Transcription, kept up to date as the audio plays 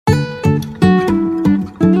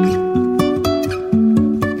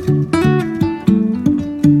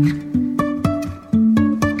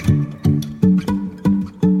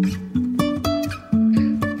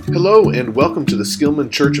Hello and welcome to the Skillman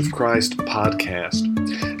Church of Christ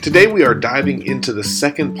podcast. Today we are diving into the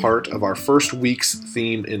second part of our first week's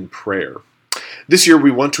theme in prayer. This year we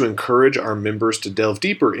want to encourage our members to delve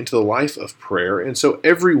deeper into the life of prayer, and so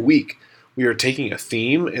every week we are taking a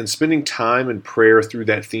theme and spending time in prayer through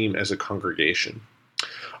that theme as a congregation.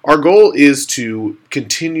 Our goal is to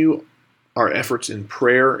continue our efforts in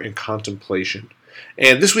prayer and contemplation.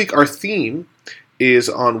 And this week our theme is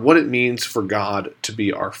on what it means for God to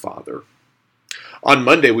be our Father. On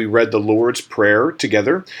Monday, we read the Lord's Prayer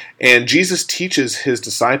together, and Jesus teaches his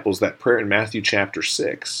disciples that prayer in Matthew chapter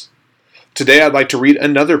 6. Today, I'd like to read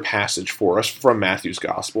another passage for us from Matthew's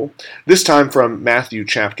Gospel, this time from Matthew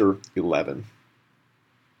chapter 11.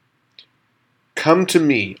 Come to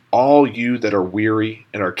me, all you that are weary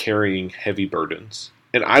and are carrying heavy burdens,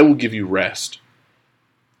 and I will give you rest.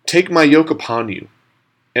 Take my yoke upon you,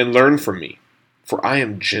 and learn from me. For I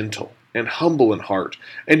am gentle and humble in heart,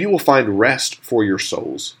 and you will find rest for your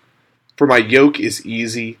souls. For my yoke is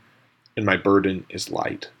easy, and my burden is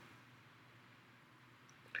light.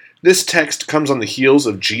 This text comes on the heels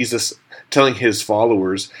of Jesus telling his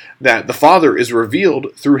followers that the Father is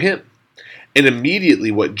revealed through him. And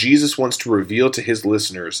immediately what Jesus wants to reveal to his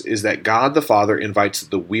listeners is that God the Father invites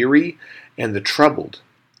the weary and the troubled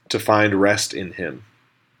to find rest in him.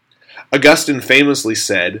 Augustine famously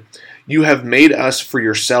said, "You have made us for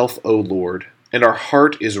yourself, O Lord, and our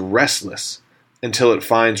heart is restless until it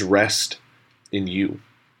finds rest in you."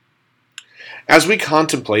 As we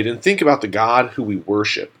contemplate and think about the God who we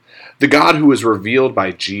worship, the God who is revealed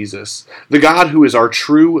by Jesus, the God who is our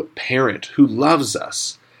true parent, who loves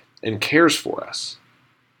us and cares for us,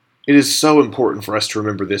 it is so important for us to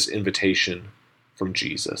remember this invitation from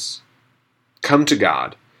Jesus. Come to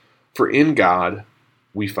God, for in God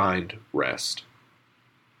we find rest.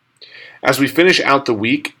 As we finish out the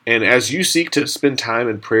week, and as you seek to spend time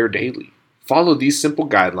in prayer daily, follow these simple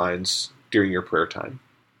guidelines during your prayer time.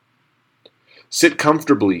 Sit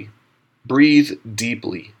comfortably, breathe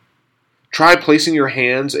deeply. Try placing your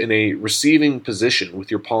hands in a receiving position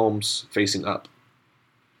with your palms facing up.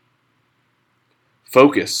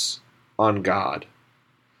 Focus on God.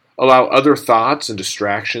 Allow other thoughts and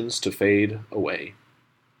distractions to fade away.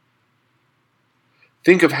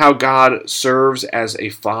 Think of how God serves as a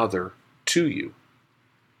father to you,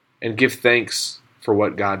 and give thanks for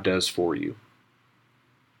what God does for you.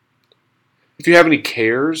 If you have any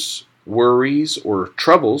cares, worries, or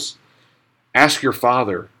troubles, ask your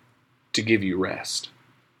Father to give you rest.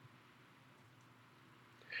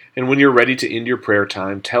 And when you're ready to end your prayer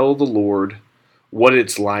time, tell the Lord what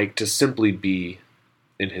it's like to simply be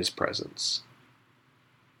in his presence.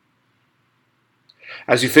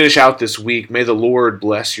 As you finish out this week, may the Lord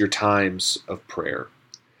bless your times of prayer.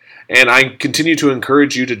 And I continue to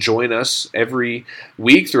encourage you to join us every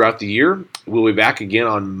week throughout the year. We'll be back again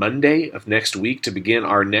on Monday of next week to begin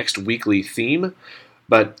our next weekly theme.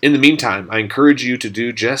 But in the meantime, I encourage you to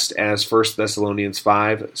do just as 1 Thessalonians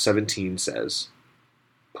 5:17 says,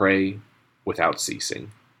 pray without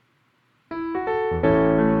ceasing.